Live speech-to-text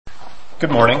Good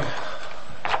morning.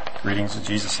 Greetings in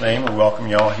Jesus' name. We welcome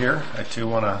you all here. I too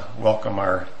want to welcome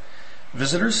our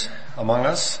visitors among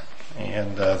us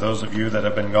and those of you that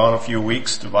have been gone a few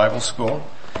weeks to Bible school.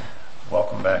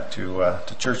 Welcome back to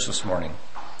church this morning.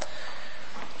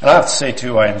 And I have to say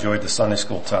too, I enjoyed the Sunday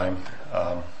school time.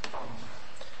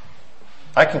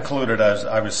 I concluded as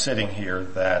I was sitting here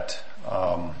that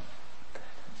I'm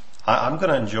going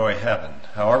to enjoy heaven.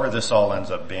 However this all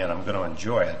ends up being, I'm going to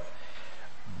enjoy it.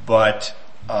 But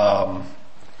I,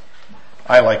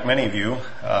 like many of you,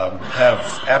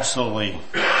 have absolutely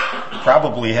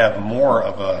probably have more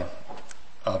of a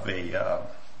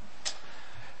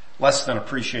less than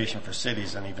appreciation for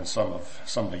cities than even some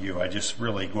of you. I just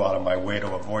really go out of my way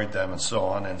to avoid them and so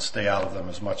on and stay out of them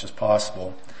as much as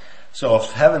possible. So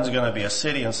if heaven's going to be a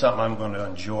city and something I'm going to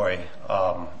enjoy,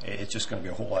 it's just going to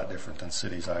be a whole lot different than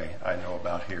cities I know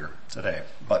about here today.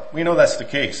 But we know that's the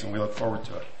case and we look forward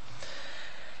to it.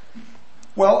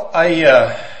 Well,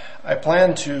 I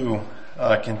plan to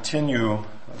continue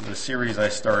the series I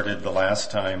started the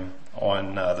last time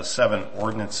on the 7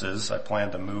 ordinances. I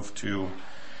plan to move to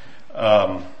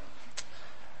the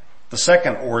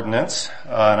second ordinance,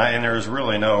 and there's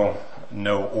really no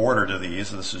order to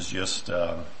these. This is just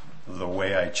the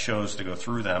way I chose to go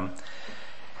through them,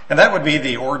 and that would be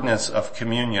the ordinance of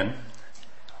communion,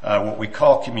 what we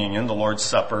call communion, the Lord's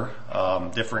Supper,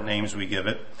 different names we give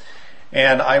it.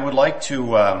 And I would like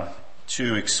to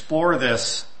explore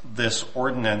this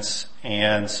ordinance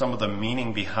and some of the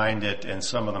meaning behind it and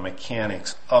some of the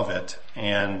mechanics of it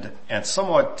and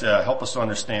somewhat help us to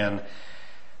understand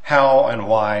how and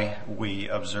why we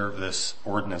observe this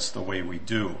ordinance the way we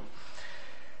do.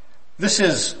 This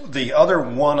is the other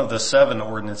one of the 7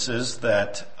 ordinances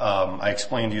that I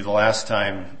explained to you the last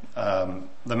time.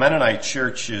 The Mennonite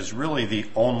Church is really the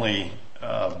only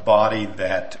body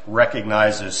that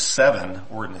recognizes 7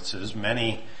 ordinances.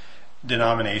 Many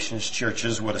denominations,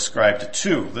 churches would ascribe to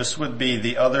 2. This would be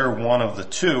the other one of the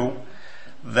 2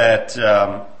 that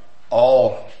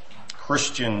all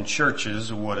Christian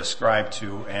churches would ascribe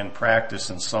to and practice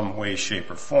in some way,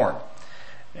 shape, or form.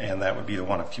 And that would be the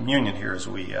one of communion here as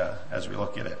we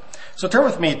look at it. So turn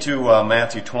with me to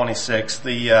Matthew 26.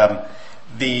 The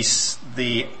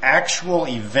actual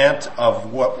event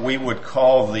of what we would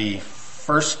call the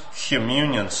First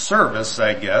Communion service,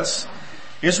 I guess,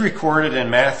 is recorded in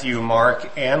Matthew,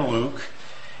 Mark, and Luke,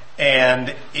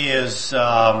 and is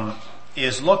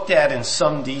looked at in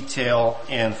some detail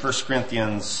in 1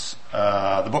 Corinthians,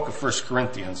 the book of 1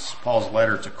 Corinthians, Paul's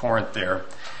letter to Corinth there.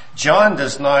 John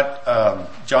does not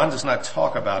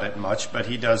talk about it much, but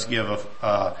he does give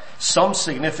some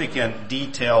significant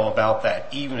detail about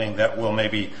that evening that we'll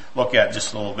maybe look at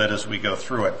just a little bit as we go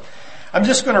through it. I'm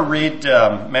just going to read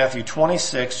Matthew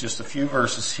 26, just a few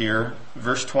verses here.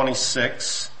 Verse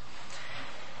 26.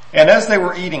 And as they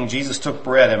were eating, Jesus took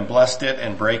bread and blessed it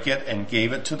and brake it and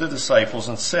gave it to the disciples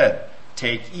and said,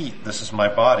 "Take, eat, this is my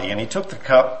body." And he took the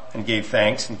cup and gave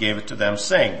thanks and gave it to them,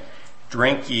 saying,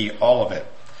 "Drink ye all of it.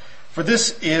 For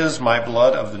this is my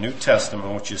blood of the New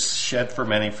Testament, which is shed for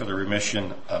many for the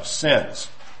remission of sins.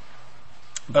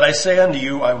 But I say unto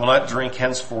you, I will not drink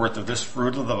henceforth of this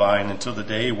fruit of the vine until the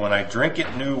day when I drink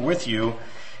it new with you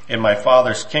in my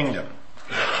Father's kingdom."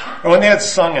 And when they had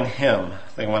sung an hymn,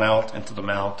 they went out into the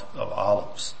Mount of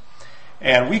Olives.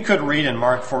 And we could read in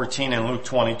Mark 14 and Luke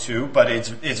 22, but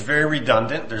it's very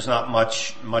redundant. There's not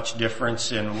much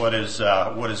difference in what is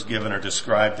given or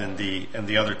described in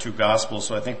the other 2 Gospels.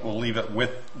 So I think we'll leave it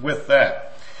with that.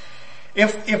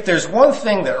 If there's one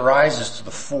thing that rises to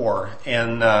the fore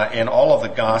in all of the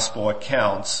gospel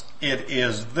accounts, it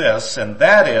is this, and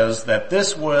that is that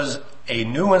this was a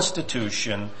new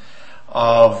institution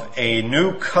of a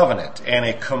new covenant and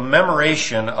a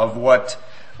commemoration of what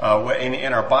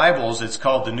in our Bibles it's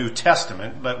called the New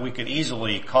Testament, but we could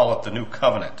easily call it the New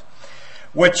Covenant,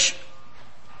 which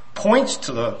points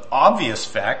to the obvious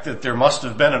fact that there must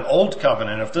have been an old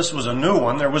covenant. If this was a new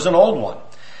one, there was an old one.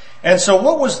 And so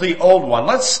what was the old one?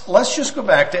 Let's just go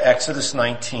back to Exodus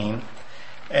 19,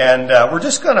 and we're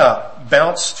just going to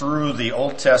bounce through the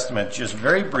Old Testament just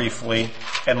very briefly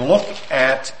and look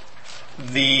at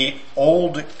the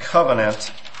Old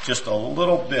Covenant just a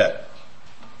little bit.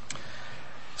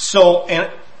 So in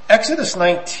Exodus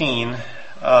 19,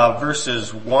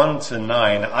 verses 1 to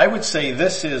 9, I would say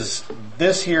this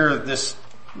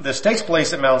takes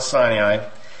place at Mount Sinai.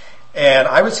 And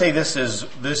I would say this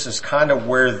is kind of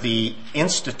where the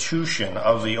institution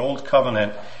of the Old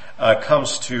Covenant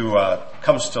comes to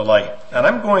light. And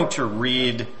I'm going to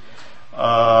read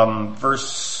we'll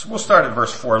start at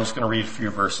verse 4. I'm just going to read a few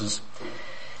verses.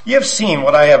 Ye have seen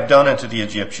what I have done unto the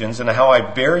Egyptians, and how I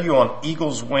bare you on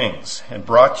eagle's wings, and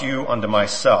brought you unto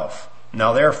myself.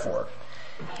 Now therefore,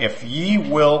 if ye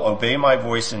will obey my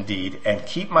voice indeed, and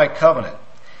keep my covenant,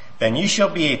 then ye shall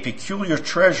be a peculiar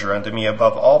treasure unto me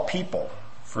above all people,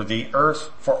 for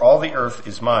all the earth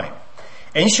is mine.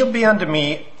 And ye shall be unto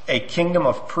me a kingdom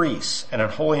of priests, and an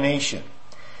holy nation.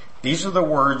 These are the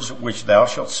words which thou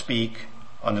shalt speak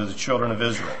unto the children of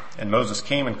Israel. And Moses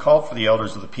came and called for the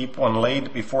elders of the people, and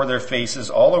laid before their faces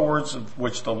all the words of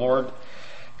which the Lord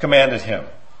commanded him.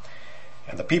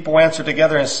 And the people answered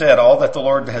together and said, All that the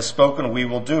Lord has spoken we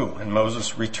will do. And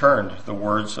Moses returned the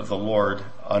words of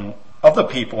the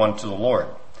people unto the Lord.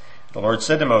 The Lord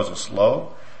said to Moses,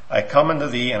 Lo, I come unto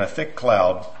thee in a thick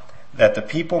cloud, that the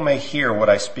people may hear what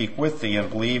I speak with thee,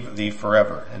 and believe thee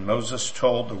forever. And Moses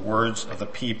told the words of the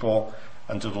people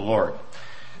unto the Lord.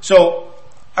 So,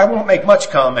 I won't make much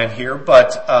comment here,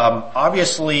 but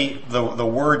obviously the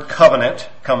word covenant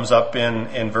comes up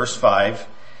in verse 5,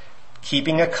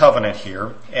 keeping a covenant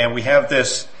here, and we have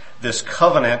this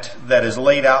covenant that is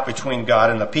laid out between God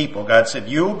and the people. God said,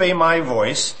 you obey my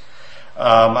voice,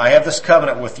 I have this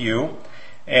covenant with you,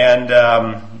 and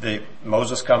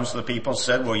Moses comes to the people and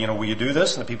said, well, will you do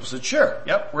this? And the people said, sure,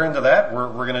 yep, we're into that, we're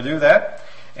going to do that.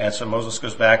 And so Moses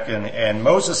goes back, and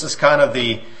Moses is kind of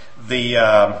the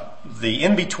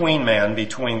in-between man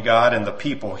between God and the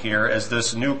people here, as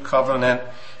this new covenant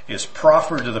is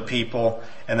proffered to the people,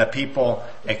 and the people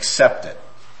accept it.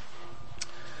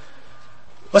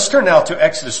 Let's turn now to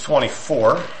Exodus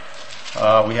 24.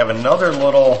 We have another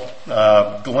little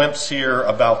glimpse here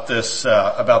about this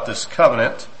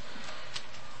covenant.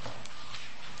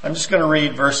 I'm just going to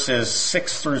read verses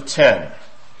 6 through 10.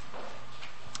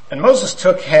 And Moses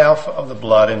took half of the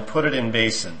blood and put it in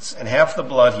basins, and half the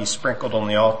blood he sprinkled on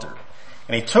the altar.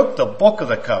 And he took the book of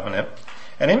the covenant,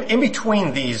 and in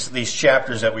between these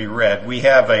chapters that we read, we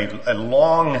have a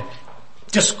long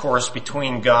discourse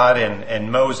between God and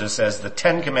Moses as the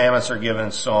 10 Commandments are given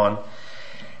and so on.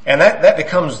 And that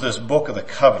becomes this book of the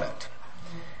covenant.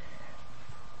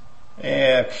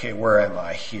 Okay, where am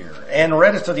I here? And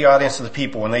read it to the audience of the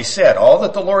people, and they said, All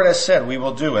that the Lord has said we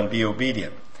will do, and be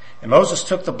obedient. And Moses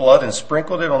took the blood and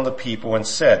sprinkled it on the people, and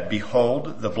said,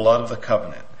 Behold the blood of the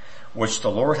covenant, which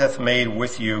the Lord hath made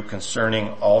with you concerning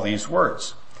all these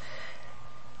words.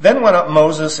 Then went up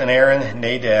Moses and Aaron,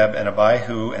 Nadab and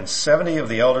Abihu, and 70 of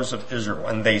the elders of Israel,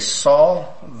 and they saw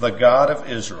the God of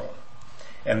Israel.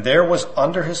 And there was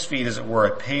under his feet, as it were,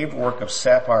 a paved work of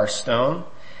sapphire stone,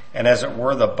 and as it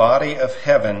were the body of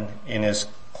heaven in his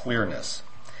clearness.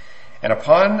 And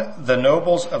upon the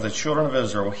nobles of the children of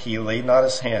Israel he laid not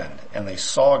his hand, and they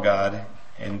saw God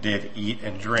and did eat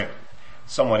and drink.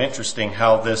 Somewhat interesting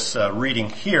how this reading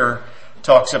here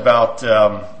talks about,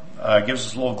 gives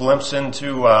us a little glimpse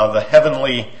into the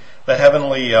heavenly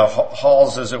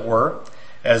halls, as it were.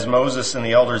 As Moses and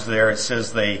the elders there, it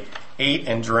says they ate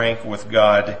and drank with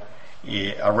God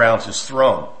around his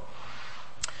throne.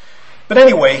 But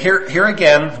anyway, here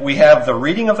again we have the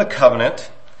reading of the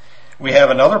covenant. We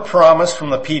have another promise from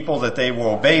the people that they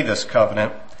will obey this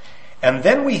covenant. And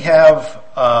then we have,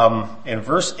 in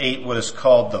verse 8, what is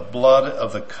called the blood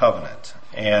of the covenant.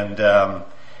 And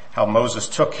how Moses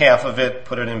took half of it,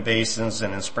 put it in basins,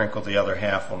 and then sprinkled the other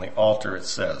half on the altar, it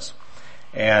says.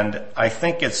 And I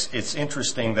think it's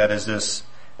interesting that as this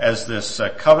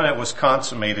covenant was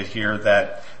consummated here,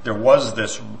 that there was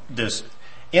this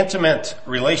intimate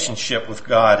relationship with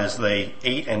God as they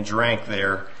ate and drank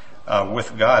there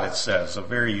with God, it says. A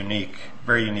very unique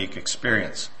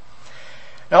experience.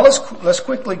 Now let's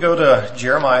quickly go to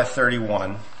Jeremiah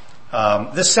 31.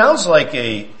 This sounds like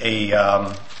this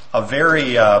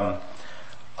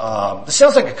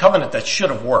sounds like a covenant that should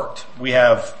have worked. We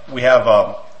have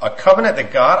a covenant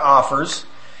that God offers.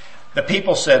 The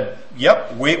people said,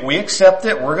 yep, we accept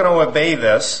it, we're going to obey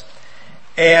this.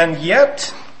 And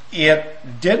yet it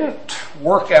didn't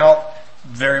work out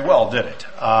very well, did it?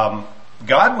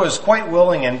 God was quite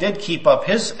willing and did keep up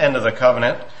his end of the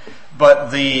covenant, but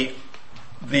the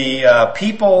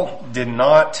people did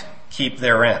not keep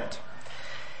their end.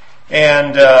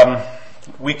 And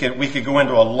we could go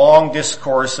into a long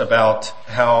discourse about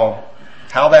how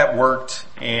that worked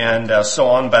and so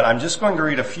on, but I'm just going to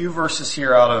read a few verses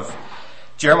here out of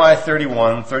Jeremiah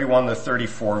 31 to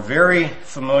 34, very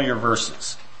familiar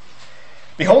verses.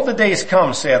 Behold, the days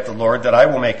come, saith the Lord, that I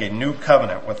will make a new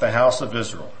covenant with the house of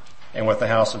Israel and with the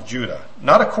house of Judah,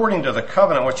 not according to the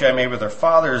covenant which I made with their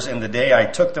fathers in the day I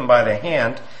took them by the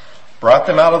hand, brought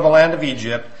them out of the land of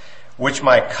Egypt, which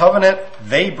my covenant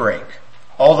they break,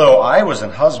 although I was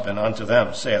an husband unto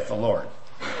them, saith the Lord.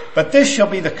 But this shall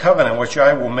be the covenant which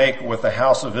I will make with the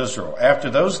house of Israel. After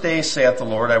those days, saith the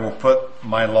Lord, I will put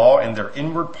my law in their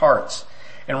inward parts,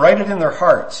 and write it in their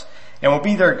hearts, and will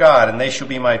be their God, and they shall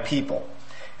be my people.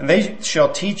 And they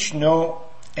shall teach no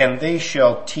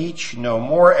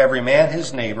more every man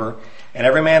his neighbor, and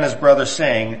every man his brother,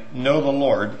 saying, Know the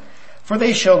Lord. For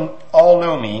they shall all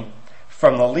know me,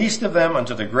 from the least of them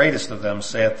unto the greatest of them,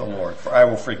 saith the Lord. For I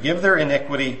will forgive their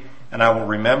iniquity, and I will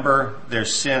remember their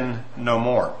sin no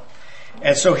more.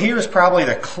 And so here's probably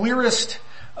the clearest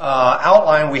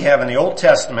outline we have in the Old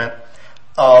Testament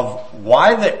of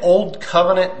why the Old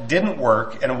Covenant didn't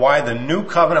work and why the New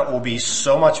Covenant will be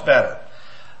so much better.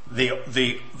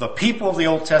 The people of the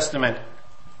Old Testament,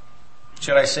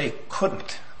 should I say,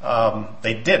 couldn't.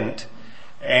 They didn't,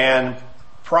 and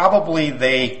probably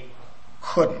they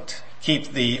couldn't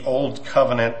keep the Old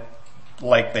Covenant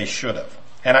like they should have.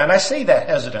 And I say that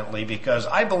hesitantly because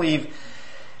I believe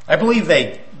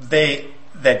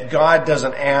that God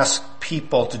doesn't ask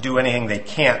people to do anything they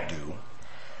can't do.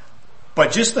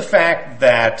 But just the fact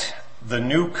that the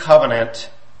New Covenant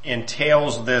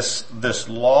entails this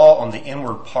law on the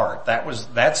inward part,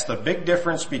 that's the big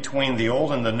difference between the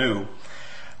old and the new.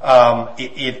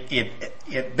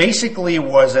 It basically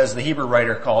was, as the Hebrew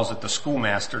writer calls it, the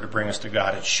schoolmaster to bring us to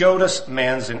God. It showed us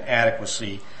man's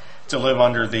inadequacy to live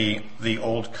under the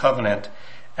old covenant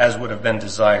as would have been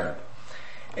desired.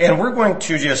 And we're going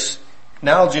to just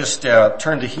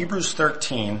turn to Hebrews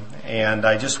 13, and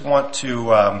I just want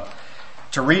to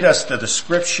read us the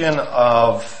description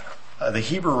of the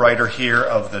Hebrew writer here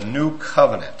of the new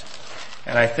covenant.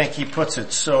 And I think he puts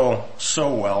it so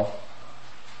well.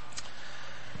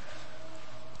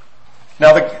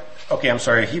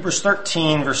 Hebrews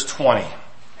 13 verse 20.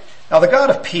 Now the God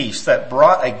of peace that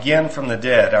brought again from the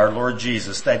dead our Lord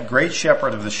Jesus, that great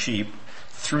shepherd of the sheep,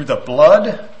 through the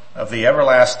blood of the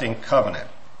everlasting covenant,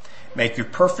 make you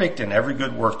perfect in every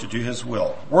good work to do his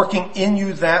will, working in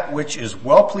you that which is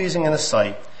well-pleasing in his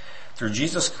sight, through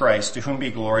Jesus Christ, to whom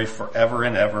be glory forever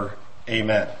and ever.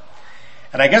 Amen.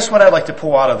 And I guess what I'd like to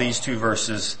pull out of these two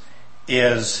verses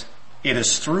is it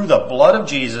is through the blood of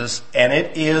Jesus, and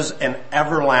it is an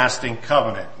everlasting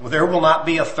covenant. There will not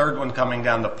be a third one coming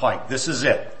down the pike. This is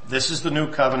it. This is the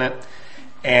new covenant,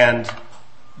 and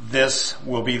this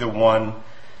will be the one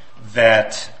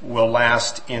that will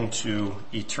last into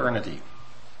eternity.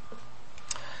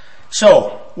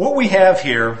 So, what we have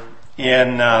here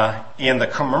in the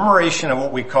commemoration of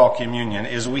what we call communion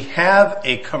is we have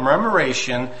a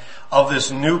commemoration of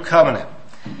this new covenant.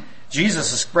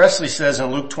 Jesus expressly says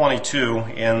in Luke 22,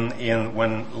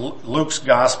 when Luke's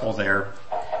gospel there,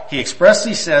 he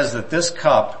expressly says that this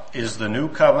cup is the new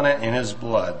covenant in his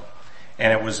blood,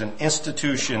 and it was an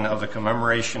institution of the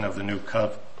commemoration of the new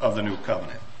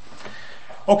covenant.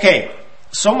 Okay,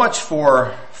 so much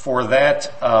for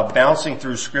that bouncing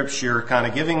through Scripture, kind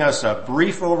of giving us a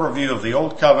brief overview of the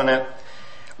Old Covenant,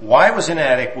 why it was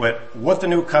inadequate, what the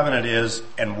new covenant is,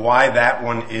 and why that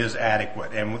one is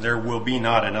adequate. And there will be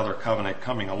not another covenant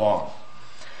coming along.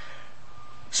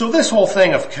 So this whole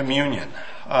thing of communion,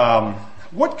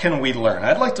 what can we learn?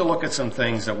 I'd like to look at some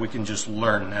things that we can just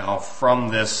learn now from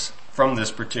this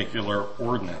particular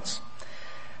ordinance.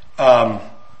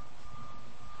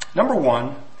 Number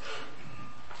one,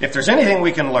 if there's anything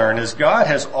we can learn, is God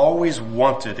has always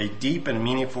wanted a deep and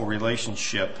meaningful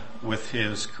relationship with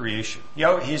his creation.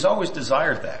 He's always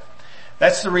desired that.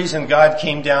 That's the reason God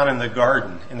came down in the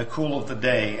garden in the cool of the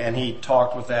day and he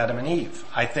talked with Adam and Eve.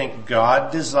 I think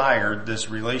God desired this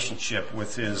relationship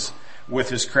with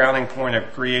his crowning point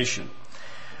of creation.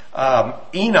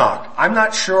 Enoch, I'm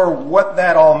not sure what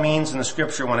that all means in the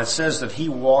Scripture when it says that he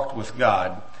walked with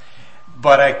God,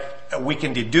 but we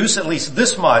can deduce at least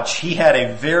this much. He had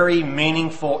a very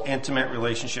meaningful, intimate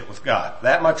relationship with God.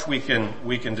 That much we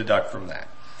can deduct from that.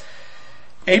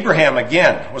 Abraham,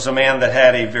 again, was a man that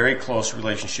had a very close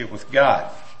relationship with God.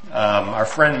 Our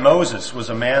friend Moses was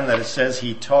a man that it says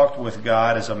he talked with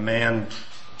God as a man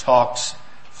talks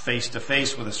face to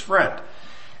face with his friend.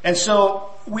 And so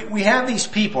we have these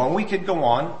people, and we could go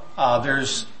on.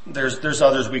 There's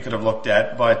others we could have looked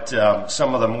at, but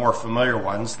some of the more familiar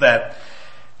ones, that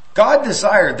God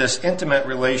desired this intimate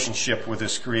relationship with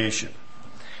his creation.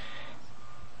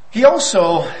 He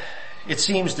also, it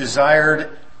seems,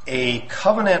 desired a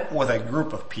covenant with a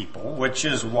group of people, which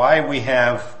is why we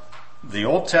have the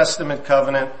Old Testament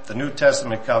covenant, the New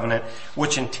Testament covenant,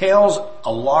 which entails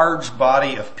a large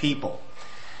body of people.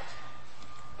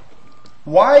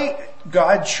 Why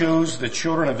God chose the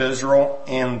children of Israel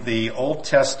in the Old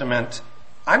Testament,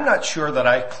 I'm not sure that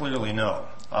I clearly know.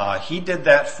 He did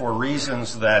that for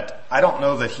reasons that I don't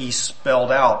know that he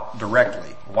spelled out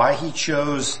directly. Why he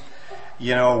chose,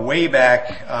 way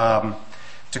back,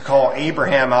 to call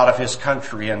Abraham out of his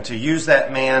country and to use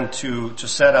that man to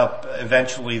set up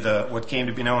eventually what came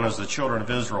to be known as the children of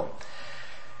Israel.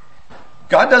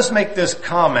 God does make this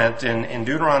comment in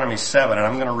Deuteronomy 7, and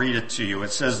I'm going to read it to you.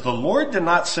 It says, "The Lord did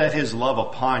not set his love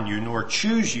upon you, nor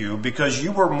choose you, because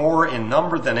you were more in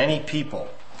number than any people.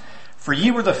 For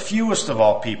ye were the fewest of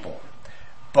all people.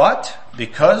 But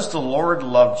because the Lord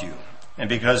loved you, and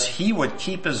because he would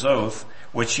keep his oath,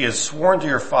 which he has sworn to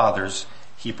your fathers,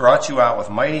 he brought you out with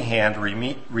mighty hand,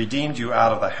 redeemed you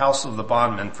out of the house of the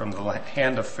bondman from the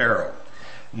hand of Pharaoh.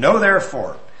 Know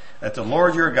therefore that the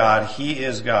Lord your God, he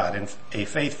is God, and a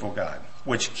faithful God,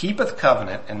 which keepeth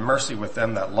covenant and mercy with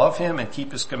them that love him and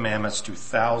keep his commandments to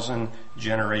 1,000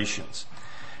 generations."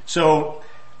 So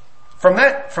from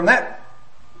that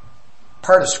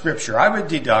part of scripture, I would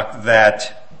deduct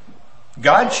that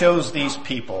God chose these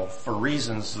people for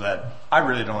reasons that I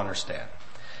really don't understand.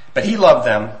 But he loved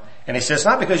them, and he says,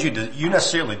 not because you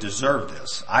necessarily deserve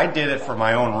this. I did it for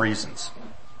my own reasons.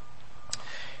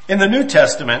 In the New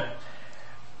Testament,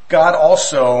 God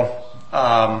also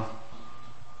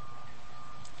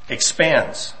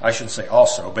expands, I shouldn't say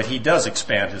also, but he does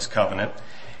expand his covenant.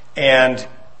 And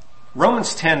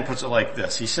Romans 10 puts it like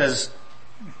this. He says,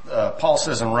 Paul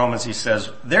says in Romans, he says,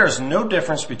 "There is no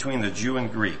difference between the Jew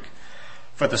and Greek,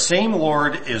 for the same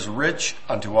Lord is rich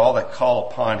unto all that call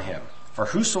upon him. For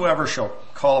whosoever shall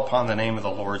call upon the name of the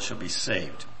Lord shall be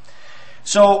saved."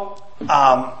 So,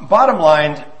 bottom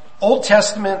line, Old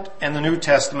Testament and the New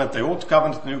Testament, the Old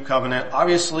Covenant, the New Covenant,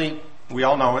 obviously, we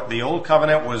all know it, the Old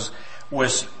Covenant was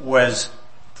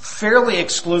fairly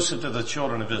exclusive to the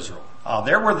children of Israel.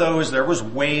 There was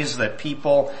ways that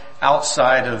people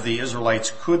outside of the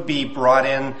Israelites could be brought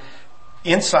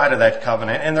inside of that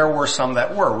covenant, and there were some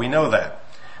that were. We know that.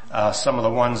 Some of the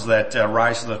ones that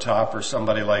rise to the top are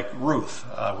somebody like Ruth.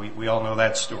 We all know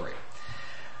that story.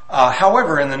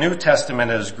 However, in the New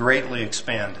Testament, it is greatly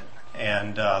expanded.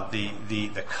 And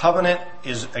the covenant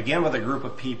is, again, with a group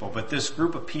of people, but this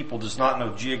group of people does not know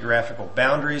geographical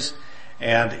boundaries,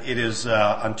 and it is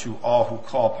unto all who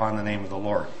call upon the name of the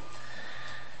Lord.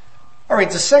 All right,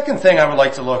 the second thing I would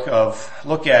like to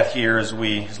look at here as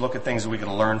we look at things that we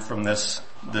can learn from this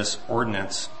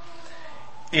ordinance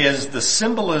is the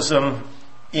symbolism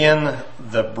in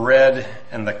the bread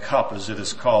and the cup, as it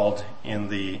is called in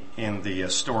the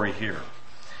story here.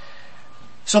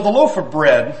 So the loaf of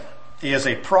bread is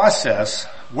a process.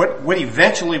 What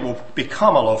eventually will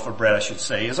become a loaf of bread, I should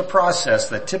say, is a process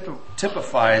that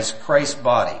typifies Christ's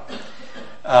body.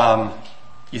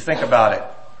 You think about it.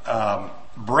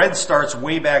 Bread starts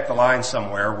way back the line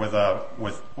somewhere with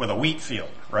a wheat field,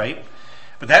 right?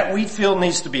 But that wheat field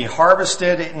needs to be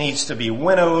harvested. It needs to be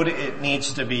winnowed. It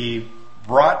needs to be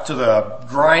brought to the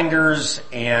grinders,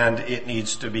 and it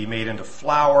needs to be made into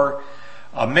flour,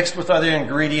 mixed with other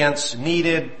ingredients,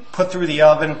 kneaded, put through the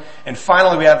oven, and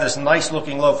finally we have this nice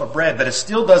looking loaf of bread, but it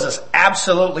still does us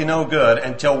absolutely no good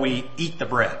until we eat the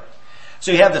bread.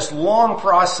 So you have this long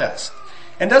process.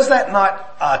 And does that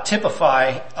not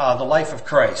typify the life of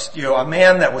Christ? A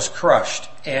man that was crushed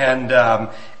and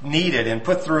kneaded and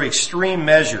put through extreme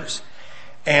measures.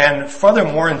 And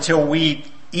furthermore, until we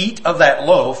eat of that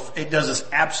loaf, it does us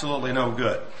absolutely no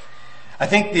good. I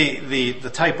think the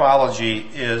typology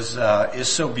is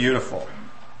so beautiful.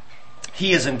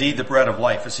 He is indeed the bread of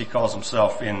life, as he calls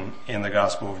himself in the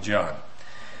Gospel of John.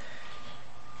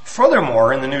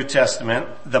 Furthermore, in the New Testament,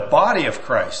 the body of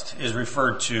Christ is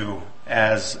referred to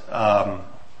as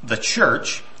the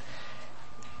church.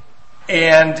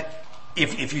 And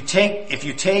if you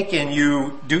take and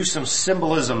you do some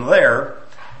symbolism there,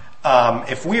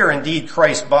 if we are indeed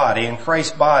Christ's body, and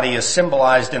Christ's body is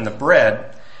symbolized in the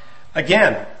bread,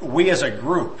 again, we as a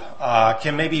group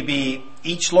can maybe be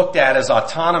each looked at as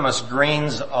autonomous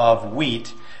grains of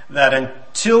wheat that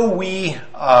until we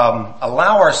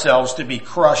allow ourselves to be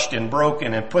crushed and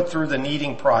broken and put through the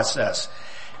kneading process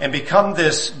and become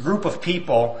this group of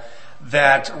people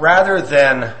that rather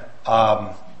than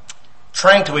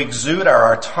trying to exude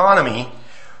our autonomy,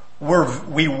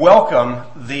 we welcome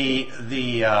we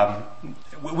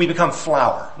become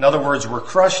flour. In other words, we're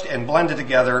crushed and blended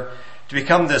together to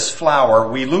become this flour.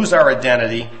 We lose our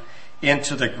identity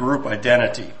into the group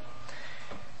identity.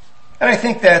 And I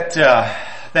think that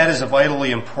that is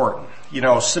vitally important.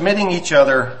 Submitting each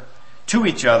other to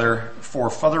each other for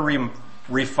further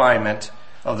refinement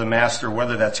of the Master,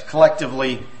 whether that's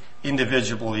collectively,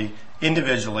 individually,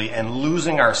 and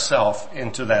losing ourselves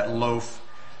into that loaf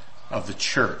of the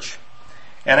church.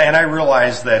 And I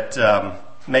realize that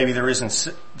maybe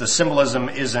the symbolism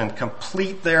isn't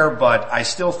complete there, but I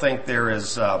still think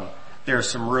there's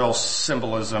some real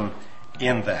symbolism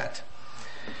in that.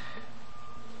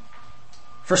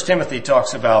 1 Timothy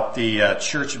talks about the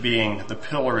church being the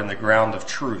pillar and the ground of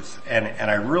truth, and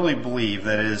I really believe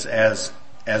that it is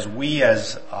as we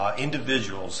as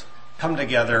individuals come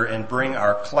together and bring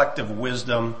our collective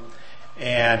wisdom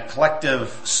and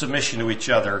collective submission to each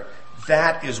other,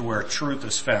 that is where truth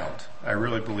is found. I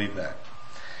really believe that.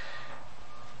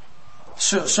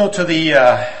 So to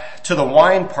the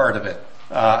wine part of it,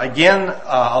 again,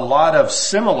 a lot of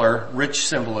similar rich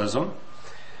symbolism.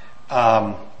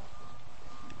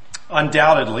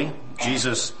 Undoubtedly,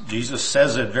 Jesus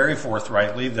says it very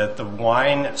forthrightly that the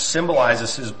wine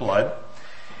symbolizes his blood,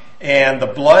 and the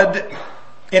blood,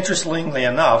 interestingly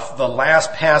enough, the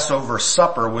last Passover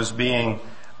supper was being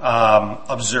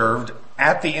observed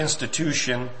at the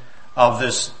institution of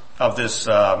this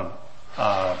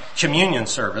communion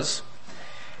service.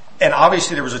 And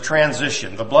obviously there was a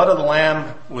transition. The blood of the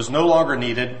Lamb was no longer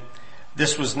needed.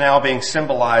 This was now being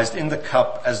symbolized in the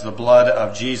cup as the blood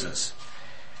of Jesus.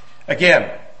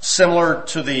 Again, similar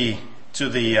to the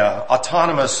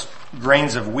autonomous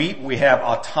grains of wheat, we have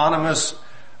autonomous,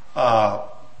 what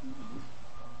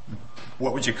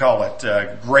would you call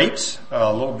it? Grapes,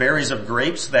 little berries of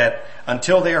grapes that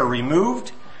until they are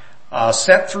removed,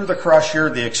 sent through the crusher,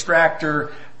 the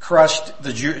extractor, crushed,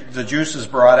 the juice is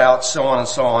brought out, so on and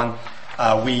so on.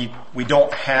 We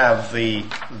don't have the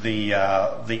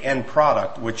end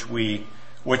product which we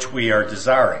are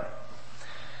desiring.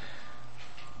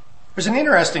 There's an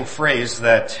interesting phrase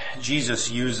that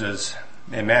Jesus uses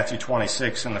in Matthew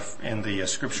 26 in the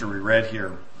scripture we read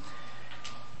here.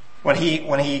 When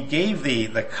he gave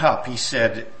the cup, he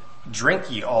said, "Drink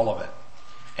ye all of it."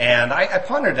 And I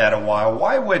pondered that a while.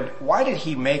 Why did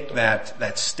he make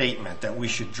that statement that we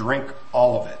should drink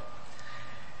all of it?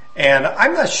 And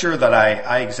I'm not sure that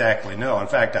I exactly know. In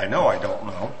fact, I know I don't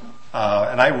know.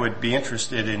 And I would be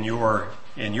interested in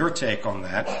your take on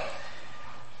that.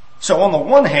 So on the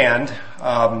one hand,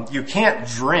 you can't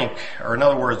drink, or in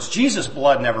other words, Jesus'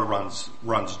 blood never runs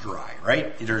dry,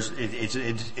 right?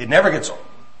 It never gets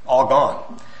all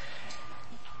gone.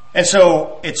 And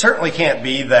so it certainly can't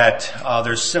be that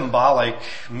there's symbolic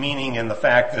meaning in the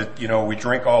fact that, we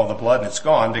drink all the blood and it's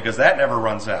gone, because that never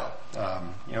runs out.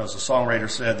 As the songwriter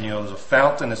said, there's a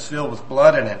fountain that's filled with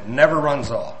blood and it never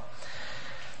runs all.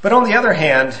 But on the other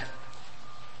hand,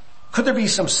 could there be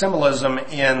some symbolism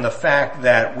in the fact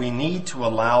that we need to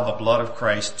allow the blood of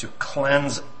Christ to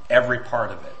cleanse every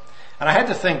part of it? And I had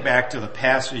to think back to the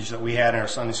passage that we had in our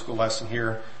Sunday school lesson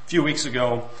here a few weeks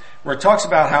ago, where it talks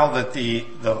about how that the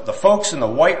folks in the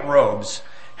white robes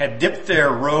had dipped their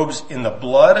robes in the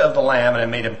blood of the Lamb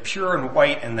and made them pure and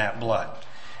white in that blood.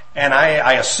 And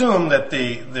I assume that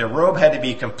the robe had to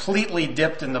be completely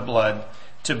dipped in the blood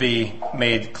to be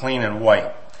made clean and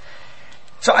white.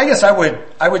 So I guess I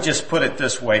would just put it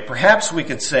this way. Perhaps we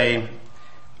could say,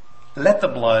 let the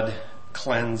blood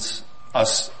cleanse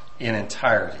us in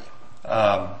entirety.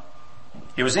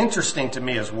 It was interesting to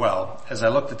me as well, as I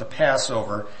looked at the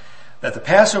Passover, that the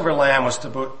Passover lamb was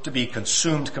to be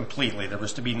consumed completely. There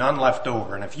was to be none left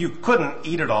over. And if you couldn't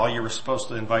eat it all, you were supposed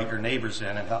to invite your neighbors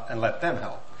in and let them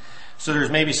help. So there's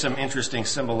maybe some interesting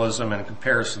symbolism and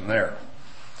comparison there.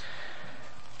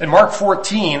 In Mark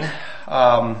 14,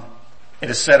 it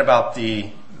is said about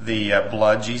the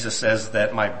blood. Jesus says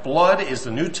that my blood is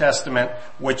the New Testament,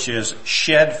 which is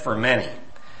shed for many.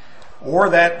 Or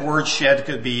that word shed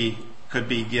could be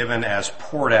given as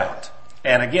poured out.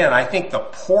 And again, I think the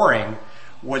pouring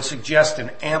would suggest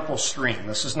an ample stream.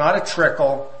 This is not a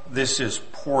trickle. This is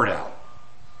poured out.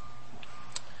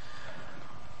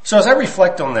 So as I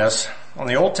reflect on this, on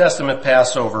the Old Testament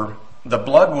Passover, the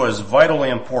blood was vitally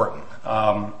important.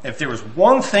 If there was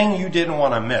one thing you didn't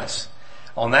want to miss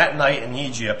on that night in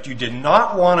Egypt, you did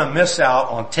not want to miss out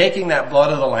on taking that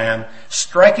blood of the lamb,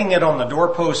 striking it on the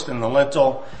doorpost and the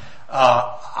lintel.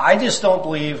 I just don't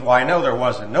believe, I know there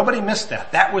wasn't. Nobody missed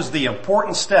that. That was the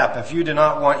important step if you did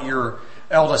not want your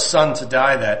eldest son to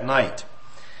die that night.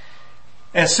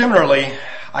 And similarly,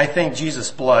 I think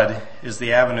Jesus' blood is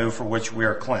the avenue for which we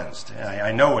are cleansed.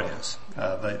 I know it is.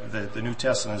 The New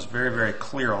Testament is very, very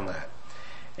clear on that.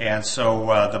 And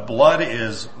so the blood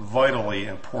is vitally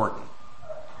important.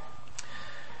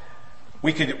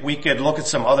 We could look at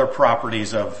some other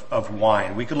properties of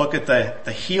wine. We could look at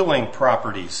the healing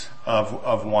properties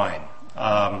of wine.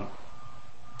 And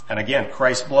again,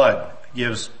 Christ's blood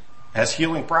has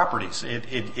healing properties.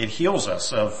 It heals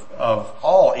us of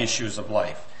all issues of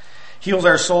life. Heals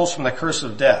our souls from the curse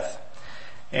of death.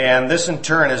 And this in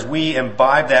turn, as we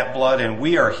imbibe that blood and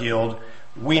we are healed,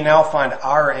 we now find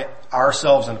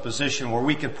ourselves in a position where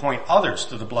we can point others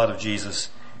to the blood of Jesus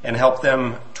and help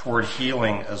them toward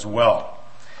healing as well.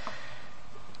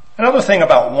 Another thing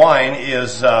about wine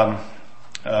is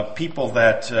people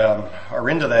that are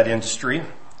into that industry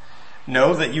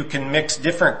know that you can mix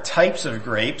different types of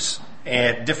grapes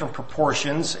at different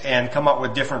proportions and come up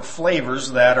with different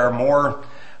flavors that are more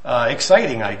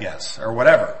exciting, I guess, or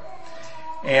whatever.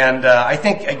 And I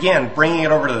think, again, bringing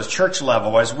it over to the church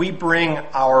level, as we bring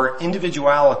our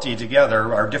individuality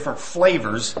together, our different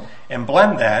flavors, and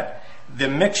blend that, the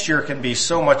mixture can be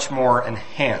so much more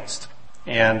enhanced.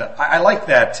 And I like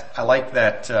that. I like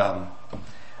that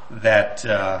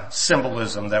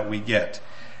symbolism that we get.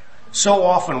 So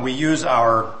often we use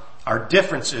our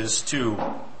differences to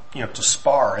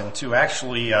spar and to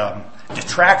actually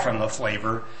detract from the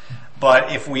flavor.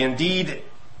 But if we indeed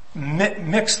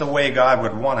mix the way God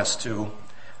would want us to,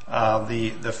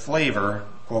 the flavor,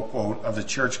 quote, quote, of the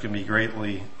church can be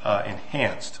greatly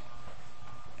enhanced.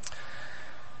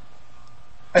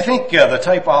 I think the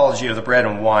typology of the bread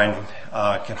and wine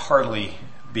can hardly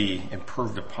be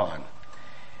improved upon.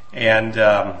 And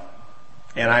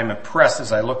I'm impressed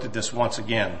as I looked at this once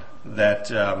again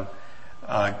that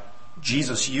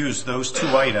Jesus used those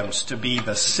two items to be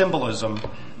the symbolism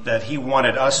that he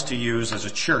wanted us to use as a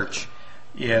church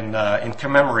in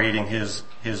commemorating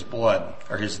his blood,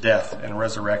 or his death and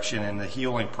resurrection, and the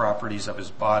healing properties of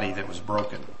his body that was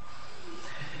broken.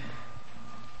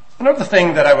 Another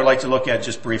thing that I would like to look at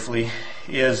just briefly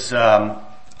is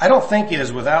I don't think it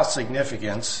is without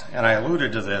significance, and I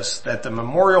alluded to this, that the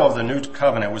memorial of the new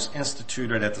covenant was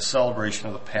instituted at the celebration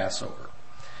of the Passover.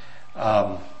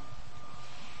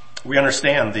 We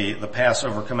understand the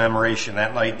Passover commemoration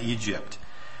that night in Egypt.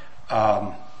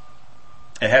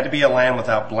 It had to be a lamb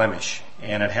without blemish,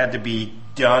 and it had to be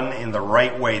done in the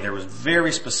right way. There was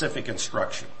very specific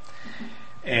instruction.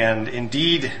 And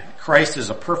indeed, Christ is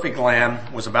a perfect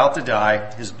lamb, was about to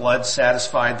die. His blood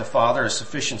satisfied the Father as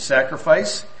sufficient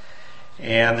sacrifice,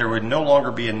 and there would no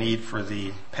longer be a need for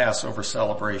the Passover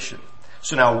celebration.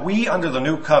 So now we, under the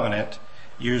new covenant,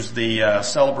 use the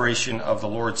celebration of the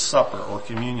Lord's Supper, or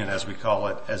communion as we call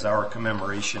it, as our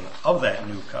commemoration of that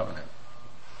new covenant.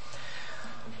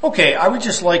 Okay, I would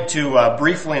just like to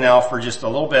briefly now, for just a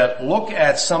little bit, look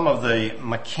at some of the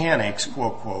mechanics,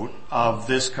 quote, quote, of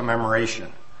this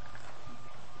commemoration.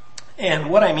 And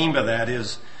what I mean by that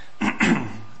is,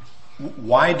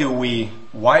 why do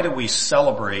we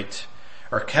celebrate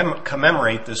or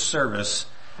commemorate this service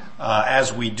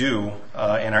as we do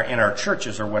in our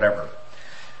churches or whatever?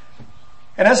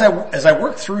 And as I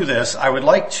work through this, I would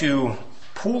like to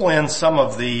pull in some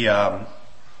of the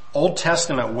Old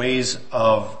Testament ways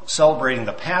of celebrating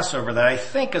the Passover that I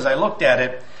think, as I looked at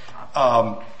it,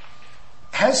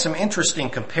 has some interesting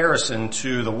comparison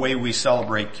to the way we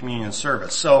celebrate communion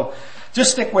service. So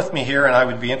just stick with me here, and I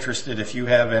would be interested if you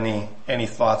have any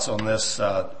thoughts on this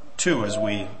too as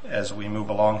we move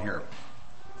along here.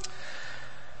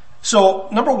 So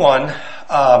number one,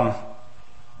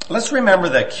 let's remember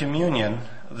that communion,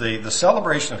 the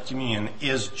celebration of communion,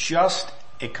 is just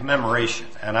a commemoration.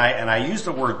 And I use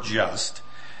the word just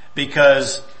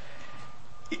because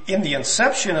in the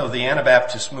inception of the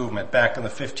Anabaptist movement back in the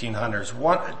 1500s,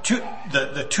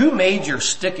 the two major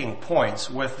sticking points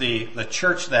with the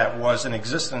church that was in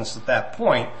existence at that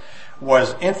point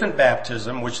was infant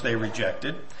baptism, which they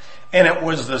rejected, and it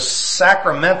was the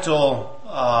sacramental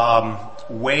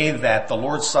way that the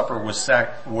Lord's Supper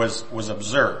was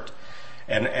observed.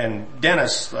 And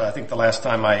Dennis, I think the last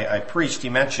time I preached, he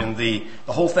mentioned the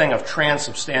whole thing of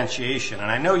transubstantiation.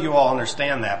 And I know you all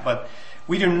understand that, but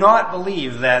we do not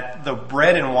believe that the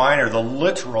bread and wine are the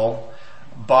literal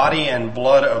body and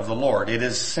blood of the Lord. It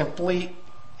is simply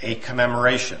a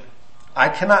commemoration. I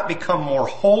cannot become more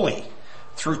holy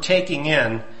through taking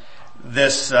in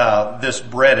this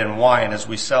bread and wine as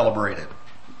we celebrate it.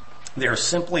 They are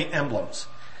simply emblems.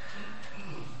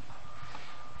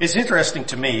 It's interesting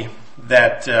to me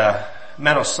that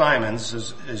Menno Simons,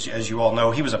 as you all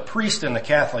know, he was a priest in the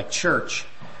Catholic Church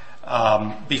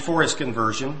before his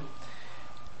conversion,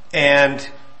 and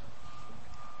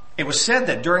it was said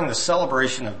that during the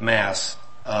celebration of Mass,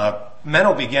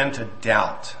 Menno began to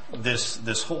doubt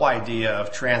this whole idea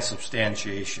of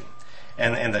transubstantiation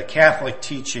and the Catholic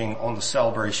teaching on the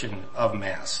celebration of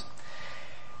Mass.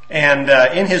 And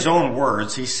in his own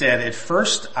words, he said, "At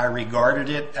first I regarded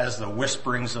it as the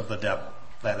whisperings of the devil."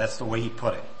 That's the way he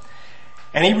put it.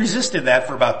 And he resisted that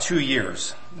for about 2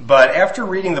 years. But after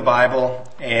reading the Bible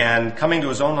and coming to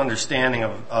his own understanding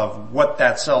of what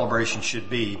that celebration should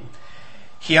be,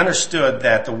 he understood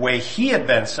that the way he had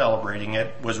been celebrating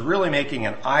it was really making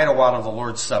an idol out of the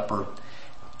Lord's Supper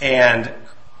And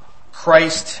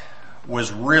Christ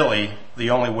was really the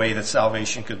only way that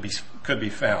salvation could be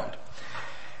found.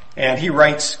 And he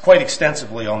writes quite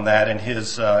extensively on that in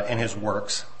his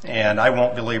works. And I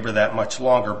won't belabor that much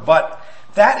longer. But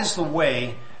that is the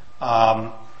way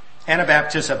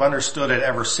Anabaptists have understood it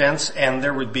ever since, and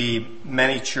there would be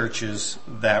many churches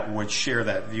that would share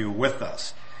that view with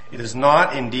us. It is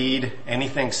not indeed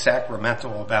anything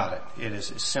sacramental about it. It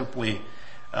is simply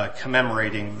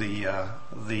commemorating the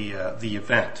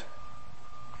event.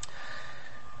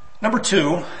 Number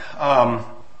two, on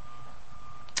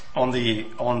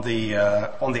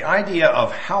the idea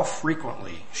of how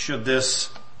frequently should this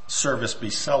service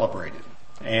be celebrated,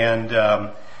 and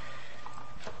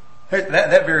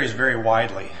that varies very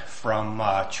widely from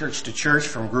church to church,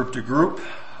 from group to group,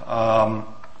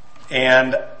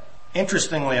 and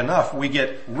interestingly enough, we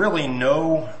get really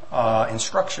no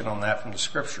instruction on that from the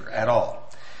Scripture at all.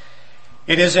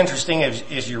 It is interesting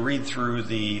as you read through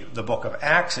the book of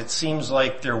Acts, it seems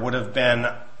like there would have been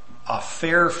a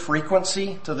fair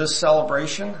frequency to this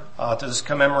celebration, to this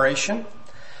commemoration.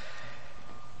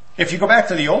 If you go back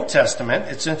to the Old Testament,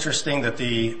 it's interesting that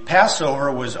the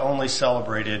Passover was only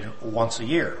celebrated once a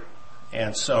year.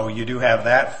 And so you do have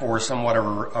that for somewhat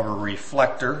of a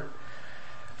reflector.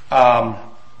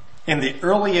 In the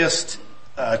earliest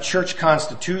church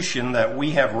constitution that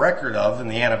we have record of in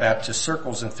the Anabaptist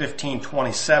circles in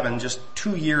 1527, just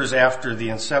 2 years after the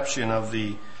inception of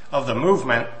the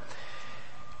movement,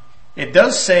 it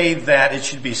does say that it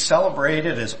should be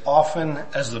celebrated as often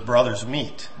as the brothers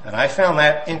meet. And I found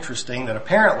that interesting, that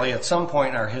apparently at some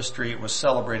point in our history it was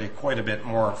celebrated quite a bit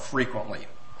more frequently.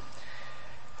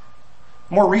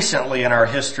 More recently in our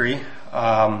history,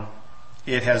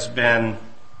 it has been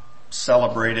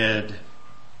celebrated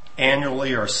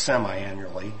annually or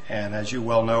semi-annually. And as you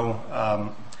well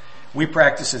know, we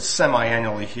practice it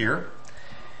semi-annually here.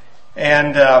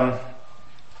 And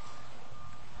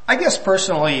I guess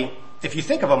personally, if you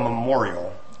think of a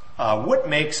memorial, what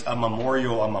makes a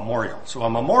memorial a memorial? So a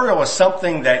memorial is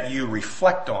something that you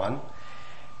reflect on,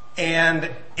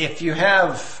 and if you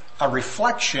have a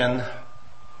reflection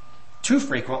too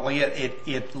frequently,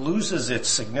 it loses its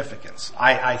significance,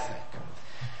 I think.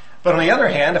 But on the other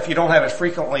hand, if you don't have it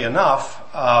frequently enough,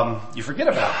 you forget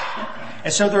about it.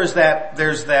 And so there's that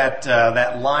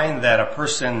line that a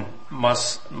person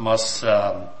must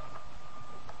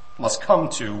come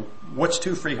to. What's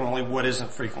too frequently, what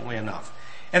isn't frequently enough?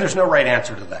 And there's no right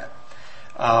answer to that.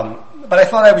 But I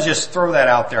thought I would just throw that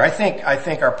out there. I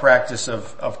think our practice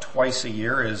of twice a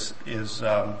year is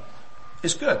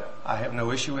good. I have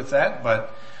no issue with that,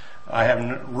 but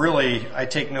I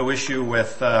take no issue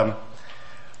with how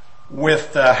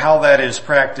that is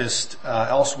practiced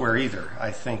elsewhere either.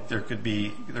 I think there could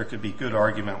be good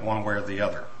argument one way or the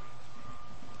other.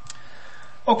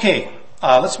 Okay,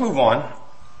 let's move on.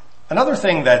 Another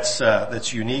thing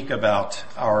that's unique about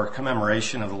our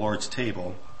commemoration of the Lord's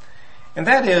table, and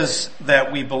that is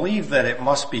that we believe that it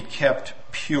must be kept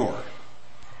pure.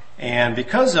 And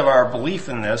because of our belief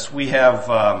in this, we have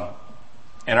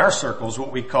in our circles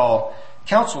what we call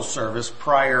council service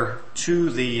prior to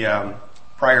the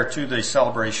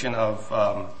celebration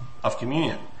of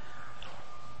communion.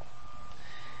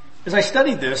 As I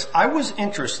studied this, I was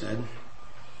interested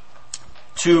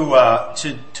to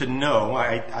know.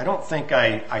 I don't think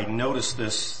I noticed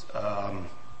this.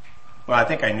 Well, I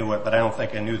think I knew it, but I don't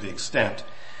think I knew the extent.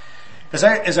 As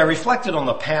I reflected on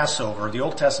the Passover, the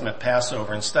Old Testament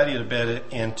Passover, and studied a bit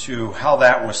into how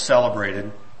that was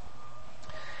celebrated,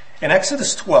 in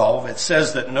Exodus 12, it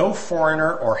says that no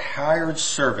foreigner or hired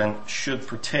servant should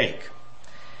partake.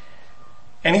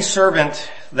 Any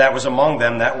servant that was among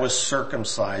them that was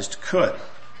circumcised could.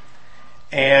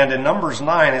 And in Numbers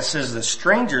 9, it says that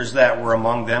strangers that were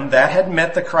among them that had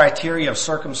met the criteria of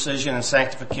circumcision and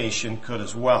sanctification could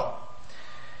as well.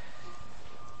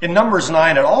 In Numbers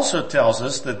 9, it also tells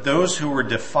us that those who were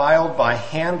defiled by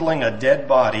handling a dead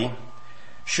body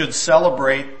should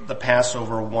celebrate the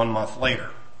Passover 1 month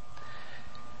later.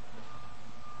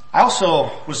 I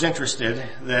also was interested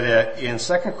that in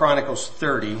 2 Chronicles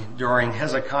 30, during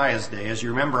Hezekiah's day, as you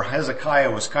remember, Hezekiah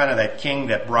was kind of that king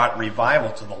that brought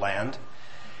revival to the land.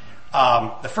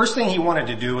 The first thing he wanted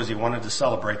to do was he wanted to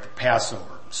celebrate the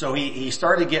Passover. So he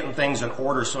started getting things in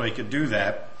order so he could do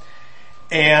that.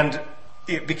 And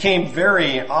it became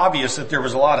very obvious that there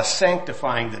was a lot of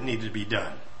sanctifying that needed to be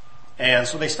done. And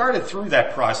so they started through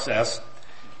that process,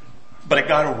 but it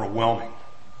got overwhelming.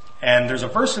 And there's a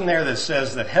verse in there that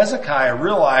says that Hezekiah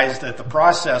realized that the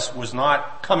process was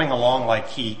not coming along like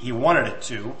he wanted it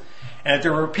to, and that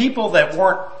there were people that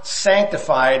weren't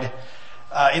sanctified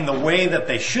in the way that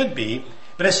they should be,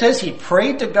 But it says he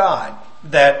prayed to God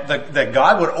that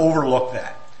God would overlook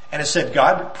that. And it said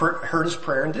God heard his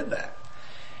prayer and did that.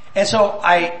 And so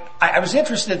I was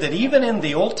interested that even in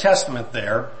the Old Testament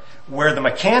there, where the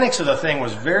mechanics of the thing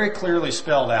was very clearly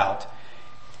spelled out,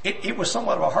 it was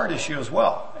somewhat of a heart issue as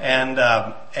well. And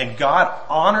God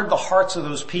honored the hearts of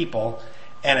those people,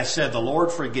 and it said the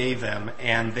Lord forgave them,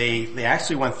 and they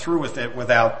actually went through with it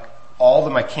without all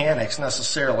the mechanics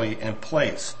necessarily in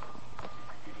place.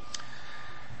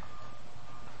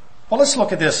 Well, let's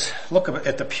look at this, look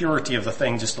at the purity of the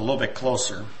thing just a little bit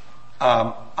closer.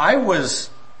 I always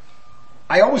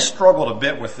struggled a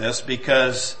bit with this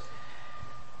because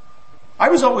I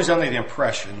was always under the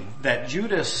impression that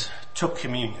Judas took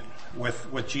communion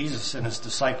with Jesus and his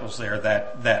disciples there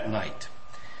that night.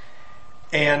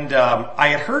 And I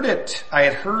had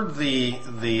heard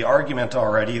the argument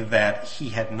already that he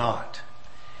had not.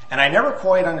 And I never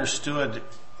quite understood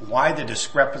why the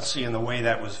discrepancy in the way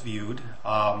that was viewed.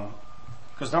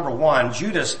 Because number one,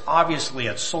 Judas obviously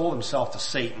had sold himself to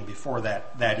Satan before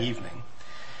that evening.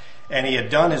 And he had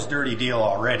done his dirty deal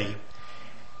already.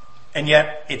 And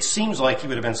yet it seems like he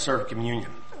would have been served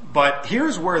communion. But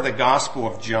here's where the Gospel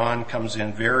of John comes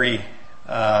in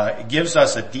it gives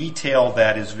us a detail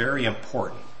that is very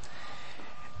important.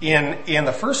 In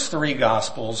the first three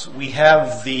Gospels, we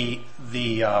have the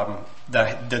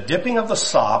dipping of the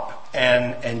sop,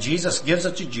 and Jesus gives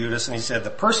it to Judas, and he said, the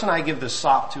person I give this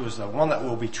sop to is the one that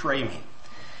will betray me.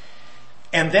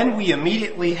 And then we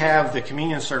immediately have the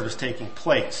communion service taking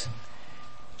place.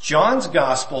 John's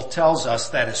Gospel tells us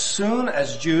that as soon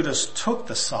as Judas took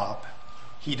the sop,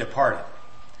 he departed.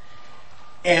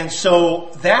 And so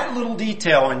that little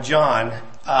detail in John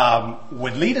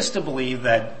would lead us to believe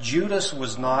that Judas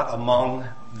was not among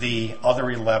the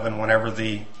other 11 whenever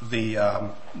the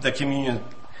communion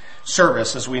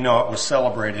service, as we know it, was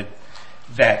celebrated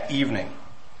that evening.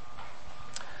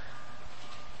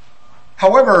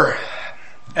 However,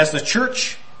 as the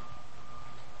church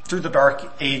through the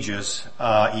Dark Ages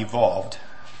evolved,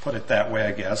 put it that way,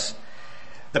 I guess,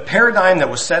 the paradigm that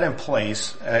was set in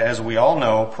place, as we all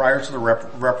know, prior to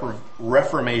the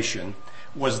Reformation,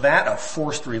 was that of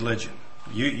forced religion.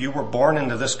 You were born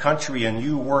into this country and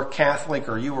you were Catholic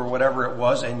or you were whatever it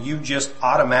was, and you just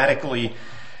automatically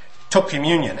took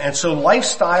communion. And so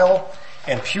lifestyle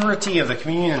and purity of the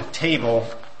communion table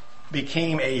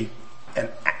became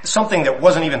something that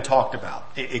wasn't even talked about.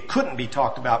 It couldn't be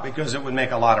talked about because it would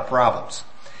make a lot of problems.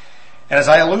 And as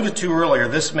I alluded to earlier,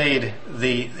 this made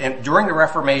during the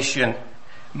Reformation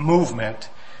movement,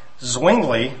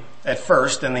 Zwingli at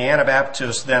first and the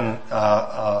Anabaptists then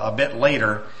a bit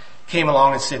later came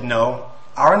along and said, no,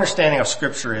 our understanding of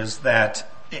Scripture is that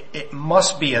it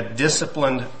must be a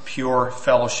disciplined, pure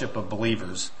fellowship of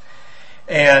believers.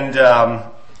 And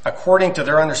according to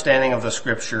their understanding of the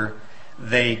Scripture,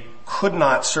 they could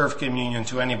not serve communion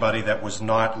to anybody that was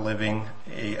not living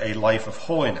a life of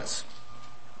holiness.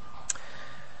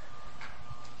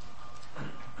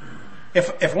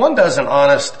 If one does an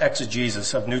honest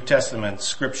exegesis of New Testament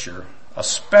Scripture,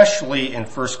 especially in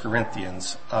 1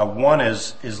 Corinthians, one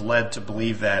is led to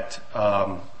believe that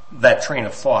train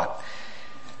of thought.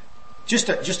 Just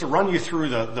to run you through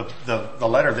the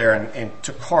letter there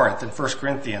to Corinth in 1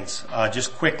 Corinthians,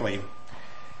 just quickly.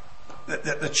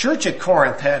 The church at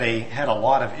Corinth had a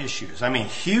lot of issues. I mean,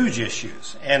 huge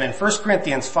issues. And in 1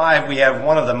 Corinthians 5, we have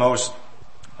one of the most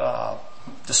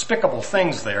despicable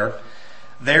things there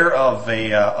of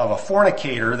a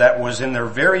fornicator that was in their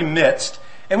very midst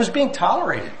and was being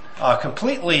tolerated,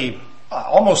 completely,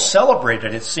 almost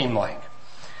celebrated, it seemed like.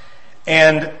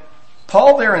 And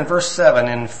Paul there in verse 7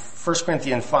 in 1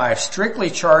 Corinthians 5 strictly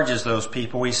charges those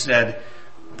people. He said,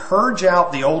 purge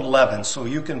out the old leaven so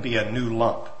you can be a new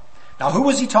lump. Now, who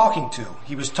was he talking to?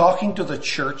 He was talking to the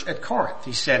church at Corinth.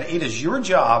 He said, it is your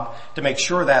job to make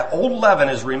sure that old leaven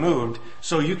is removed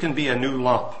so you can be a new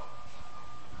lump.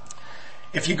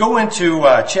 If you go into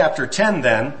chapter 10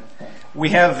 then, we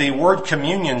have the word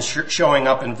communion showing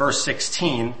up in verse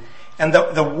 16. And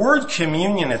the word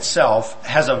communion itself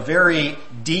has a very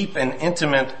deep and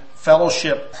intimate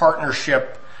fellowship,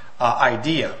 partnership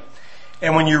idea.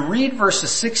 And when you read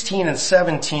verses 16 and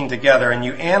 17 together and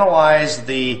you analyze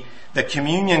the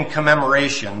communion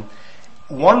commemoration,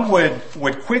 one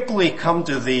would quickly come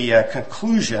to the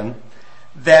conclusion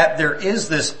that there is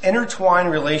this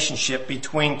intertwined relationship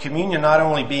between communion not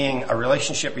only being a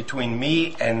relationship between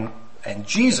me and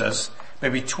Jesus,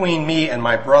 but between me and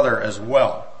my brother as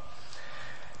well.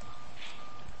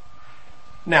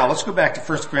 Now, let's go back to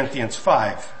 1 Corinthians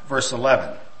 5, verse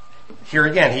 11. Here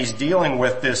again, he's dealing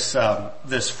with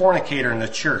this fornicator in the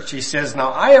church. He says,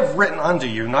 now I have written unto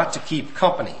you not to keep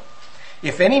company.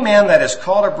 If any man that is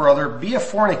called a brother be a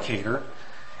fornicator,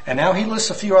 and now he lists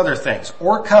a few other things,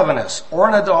 or covetous, or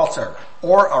an adulterer,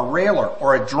 or a railer,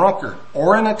 or a drunkard,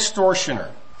 or an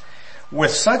extortioner,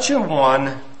 with such a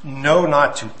one know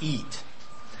not to eat.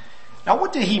 Now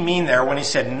what did he mean there when he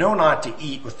said know not to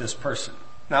eat with this person?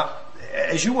 Now,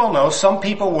 as you well know, some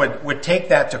people would take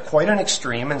that to quite an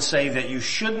extreme and say that you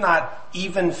should not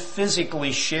even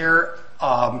physically share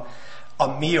a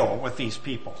meal with these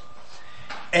people.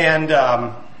 And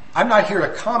I'm not here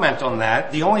to comment on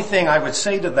that. The only thing I would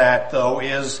say to that, though,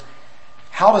 is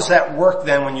how does that work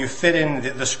then when you fit in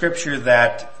the scripture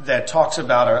that talks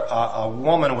about a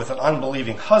woman with an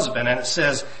unbelieving husband, and it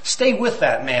says, stay with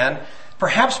that man.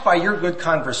 Perhaps by your good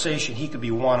conversation he could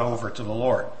be won over to the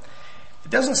Lord. It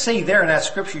doesn't say there in that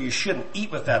scripture you shouldn't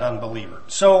eat with that unbeliever.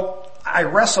 So I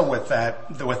wrestle with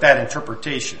that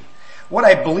interpretation. What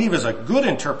I believe is a good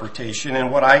interpretation,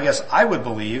 and what I guess I would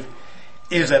believe,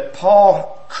 is that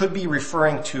Paul could be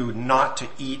referring to not to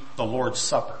eat the Lord's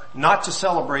Supper, not to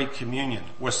celebrate communion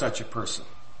with such a person.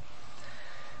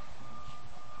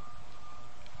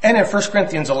 And in 1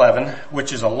 Corinthians 11,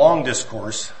 which is a long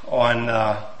discourse on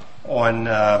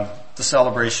the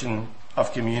celebration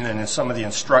of communion and some of the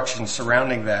instructions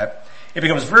surrounding that, it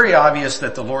becomes very obvious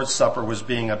that the Lord's Supper was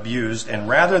being abused, and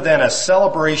rather than a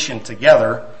celebration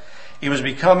together, it was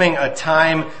becoming a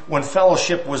time when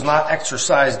fellowship was not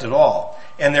exercised at all.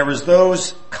 And there was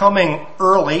those coming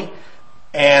early,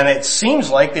 and it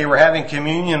seems like they were having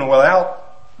communion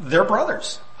without their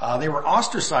brothers. They were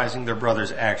ostracizing their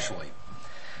brothers, actually.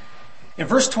 In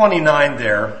verse 29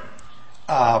 there,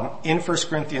 in 1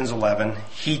 Corinthians 11,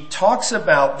 he talks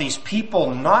about these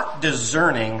people not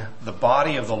discerning the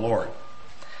body of the Lord.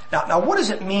 Now what does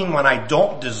it mean when I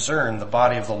don't discern the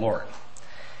body of the Lord?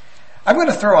 I'm going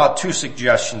to throw out two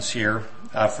suggestions here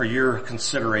for your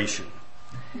consideration.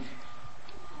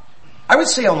 I would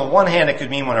say on the one hand it could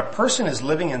mean when a person is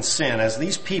living in sin, as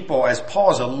these people, as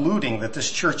Paul is alluding that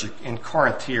this church in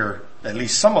Corinth here, at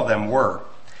least some of them were,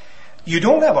 you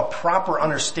don't have a proper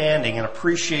understanding and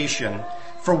appreciation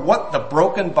for what the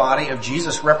broken body of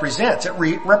Jesus represents. It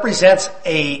represents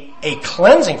a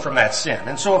cleansing from that sin.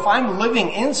 And so if I'm living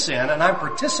in sin and I'm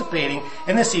participating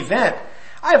in this event,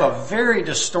 I have a very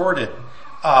distorted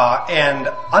and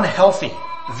unhealthy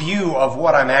view of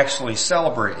what I'm actually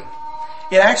celebrating.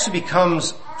 It actually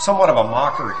becomes somewhat of a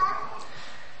mockery.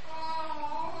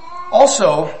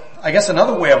 Also, I guess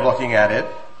another way of looking at it,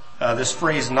 this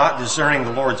phrase, not discerning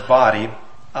the Lord's body,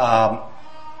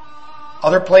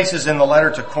 other places in the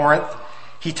letter to Corinth,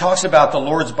 he talks about the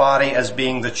Lord's body as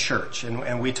being the church,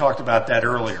 and we talked about that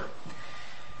earlier.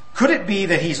 Could it be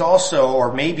that he's also,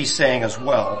 or maybe saying as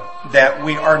well, that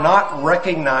we are not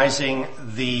recognizing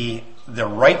the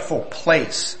rightful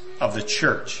place of the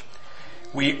church?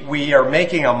 We are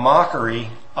making a mockery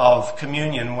of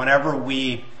communion whenever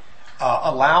we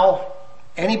allow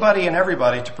anybody and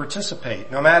everybody to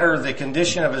participate, no matter the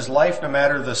condition of his life, no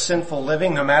matter the sinful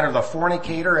living, no matter the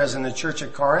fornicator, as in the church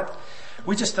at Corinth.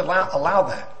 We just allow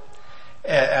that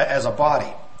as a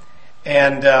body.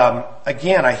 And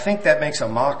again, I think that makes a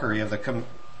mockery of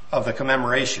the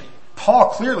commemoration.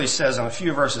 Paul clearly says in a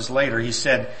few verses later, he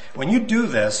said, when you do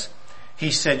this, he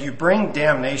said, you bring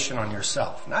damnation on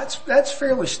yourself. Now, that's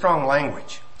fairly strong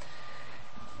language.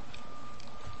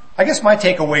 I guess my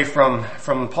takeaway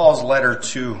from Paul's letter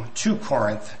to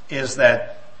Corinth is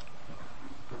that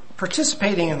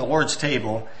participating in the Lord's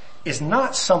table is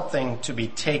not something to be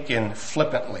taken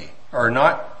flippantly or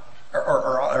not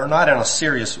in a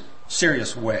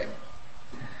serious way.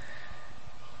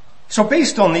 So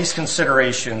based on these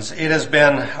considerations, it has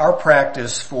been our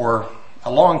practice for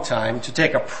a long time to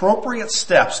take appropriate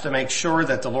steps to make sure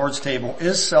that the Lord's table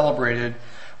is celebrated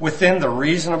within the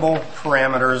reasonable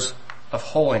parameters of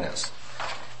holiness.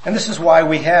 And this is why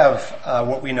we have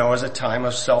what we know as a time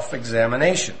of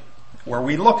self-examination, where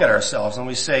we look at ourselves and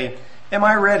we say, am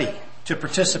I ready to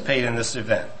participate in this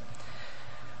event?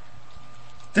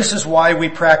 This is why we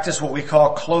practice what we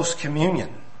call close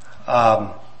communion.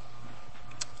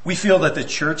 We feel that the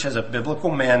church has a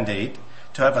biblical mandate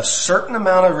to have a certain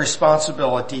amount of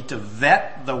responsibility to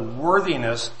vet the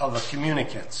worthiness of the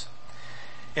communicants.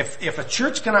 If a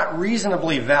church cannot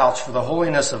reasonably vouch for the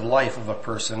holiness of life of a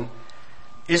person,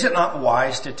 is it not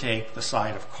wise to take the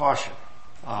side of caution?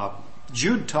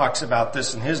 Jude talks about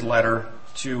this in his letter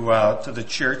to the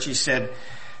church. He said,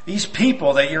 these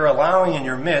people that you're allowing in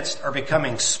your midst are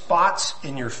becoming spots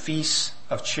in your feasts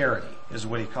of charity, is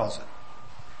what he calls it.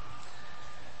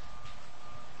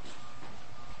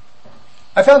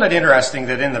 I found it interesting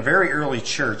that in the very early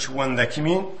church, when the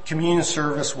communion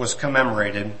service was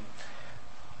commemorated,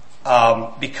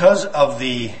 because of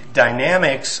the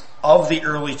dynamics of the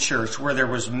early church, where there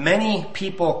was many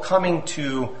people coming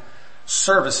to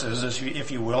services,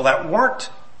 if you will, that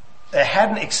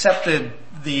hadn't accepted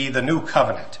the new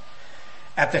covenant.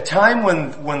 At the time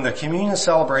when the communion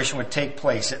celebration would take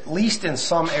place, at least in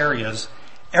some areas,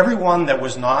 everyone that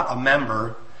was not a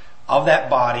member of that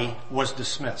body was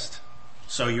dismissed.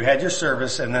 So you had your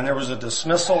service, and then there was a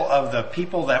dismissal of the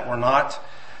people that were not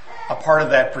a part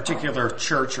of that particular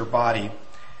church or body,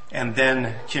 and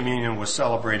then communion was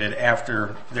celebrated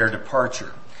after their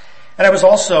departure. And I was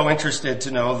also interested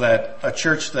to know that a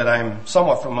church that I'm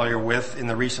somewhat familiar with in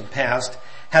the recent past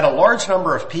had a large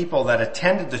number of people that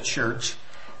attended the church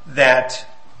that,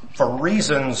 for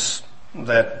reasons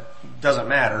that doesn't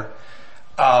matter,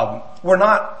 were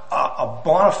not a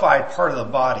bona fide part of the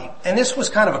body. And this was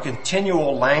kind of a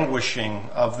continual languishing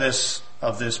of this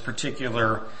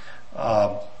particular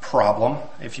problem,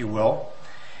 if you will.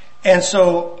 And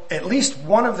so at least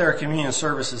one of their communion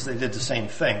services, they did the same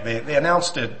thing. They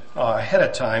announced it ahead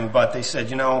of time, but they said,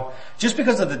 just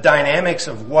because of the dynamics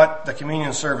of what the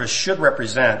communion service should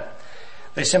represent,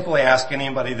 they simply asked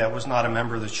anybody that was not a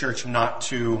member of the church not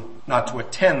to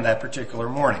attend that particular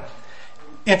morning.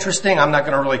 Interesting. I'm not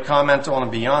going to really comment on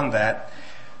it beyond that,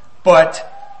 but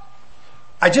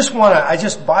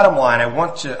bottom line, I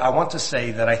want to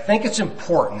say that I think it's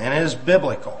important, and it is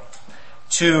biblical,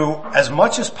 to, as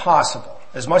much as possible,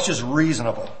 as much as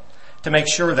reasonable, to make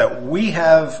sure that we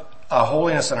have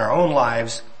holiness in our own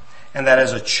lives, and that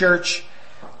as a church,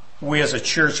 we as a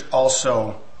church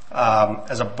also,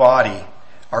 as a body,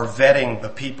 are vetting the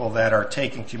people that are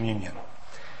taking communion.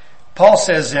 Paul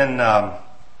says in 1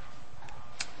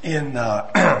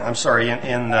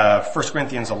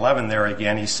 Corinthians 11 there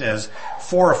again, he says,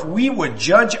 "For if we would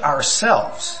judge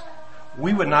ourselves,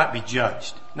 we would not be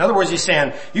judged." In other words, he's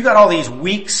saying, you got all these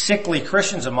weak, sickly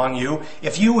Christians among you.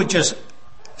 If you would just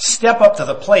step up to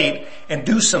the plate and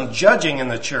do some judging in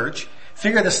the church,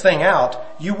 figure this thing out,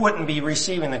 you wouldn't be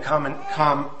receiving the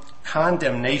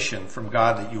condemnation from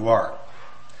God that you are.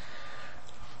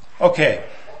 Okay.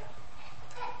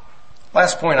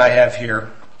 Last point I have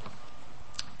here.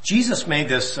 Jesus made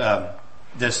this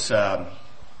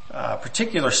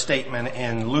particular statement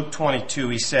in Luke 22.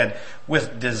 He said,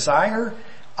 "With desire,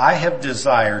 I have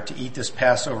desired to eat this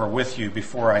Passover with you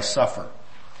before I suffer."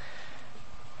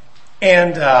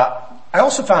 And I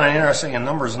also found it interesting in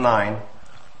Numbers 9.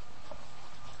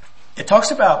 It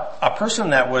talks about a person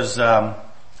that was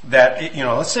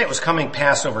let's say it was coming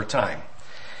Passover time,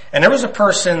 and there was a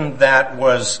person that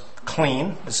was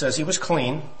clean. It says he was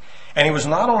clean, and he was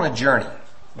not on a journey.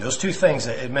 Those two things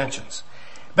that it mentions.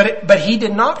 But he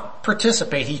did not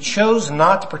participate. He chose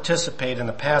not to participate in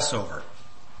the Passover.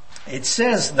 It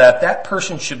says that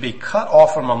person should be cut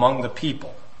off from among the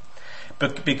people,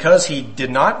 but because he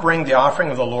did not bring the offering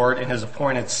of the Lord in his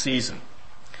appointed season.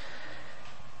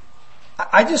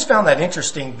 I just found that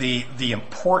interesting, the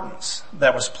importance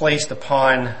that was placed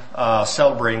upon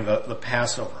celebrating the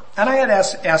Passover. And I had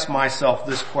asked myself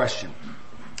this question.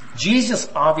 Jesus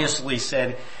obviously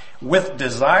said, "With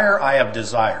desire, I have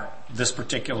desired this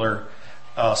particular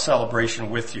celebration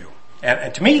with you."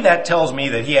 And to me, that tells me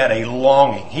that he had a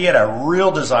longing. He had a real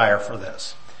desire for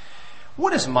this.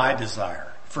 What is my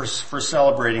desire for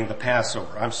celebrating the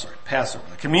Passover? Passover,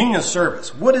 the communion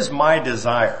service. What is my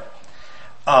desire?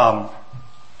 Am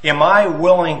I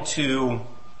willing to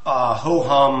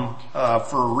ho-hum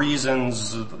for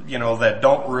reasons that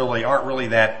aren't really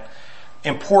that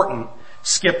important?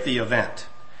 Skip the event.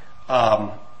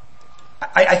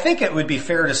 I think it would be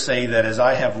fair to say that as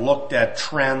I have looked at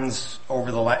trends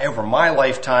over my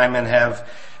lifetime and have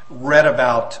read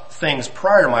about things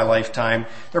prior to my lifetime,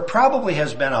 there probably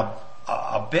has been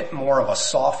a bit more of a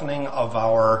softening of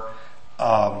our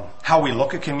how we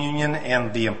look at communion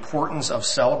and the importance of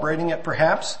celebrating it,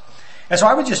 perhaps. And so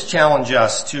I would just challenge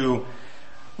us to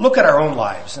look at our own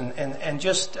lives and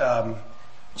just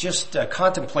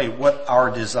contemplate what our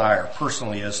desire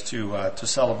personally is to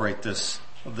celebrate this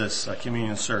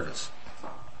communion service.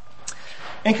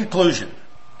 In conclusion,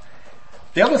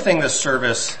 the other thing this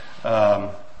service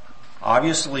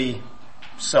obviously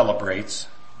celebrates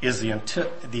is the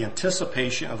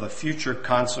anticipation of the future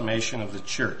consummation of the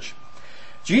church.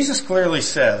 Jesus clearly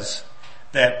says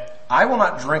that I will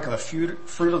not drink of the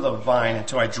fruit of the vine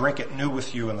until I drink it new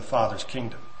with you in the Father's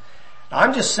kingdom. Now,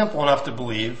 I'm just simple enough to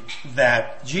believe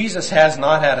that Jesus has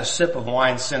not had a sip of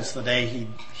wine since the day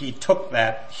he took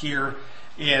that here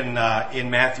in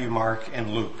Matthew, Mark,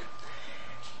 and Luke.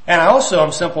 And I also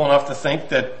am simple enough to think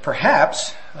that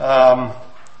perhaps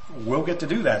we'll get to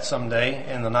do that someday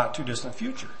in the not too distant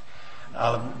future.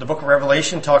 The book of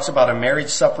Revelation talks about a marriage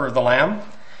supper of the Lamb,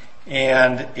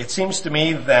 and it seems to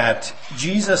me that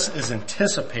Jesus is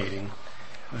anticipating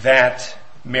that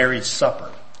marriage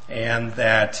supper, and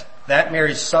that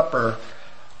marriage supper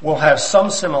will have some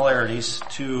similarities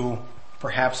to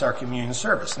perhaps our communion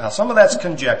service. Now, some of that's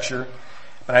conjecture,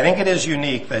 but I think it is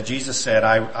unique that Jesus said,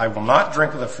 I will not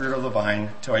drink of the fruit of the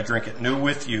vine till I drink it new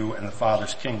with you in the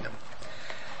Father's kingdom.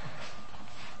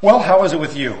 Well, how is it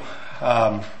with you?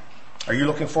 Are you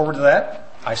looking forward to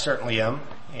that? I certainly am.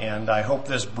 And I hope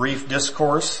this brief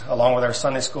discourse, along with our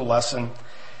Sunday school lesson,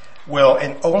 will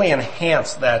only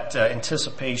enhance that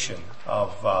anticipation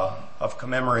of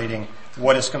commemorating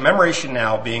what is commemoration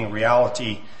now being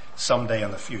reality someday in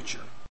the future.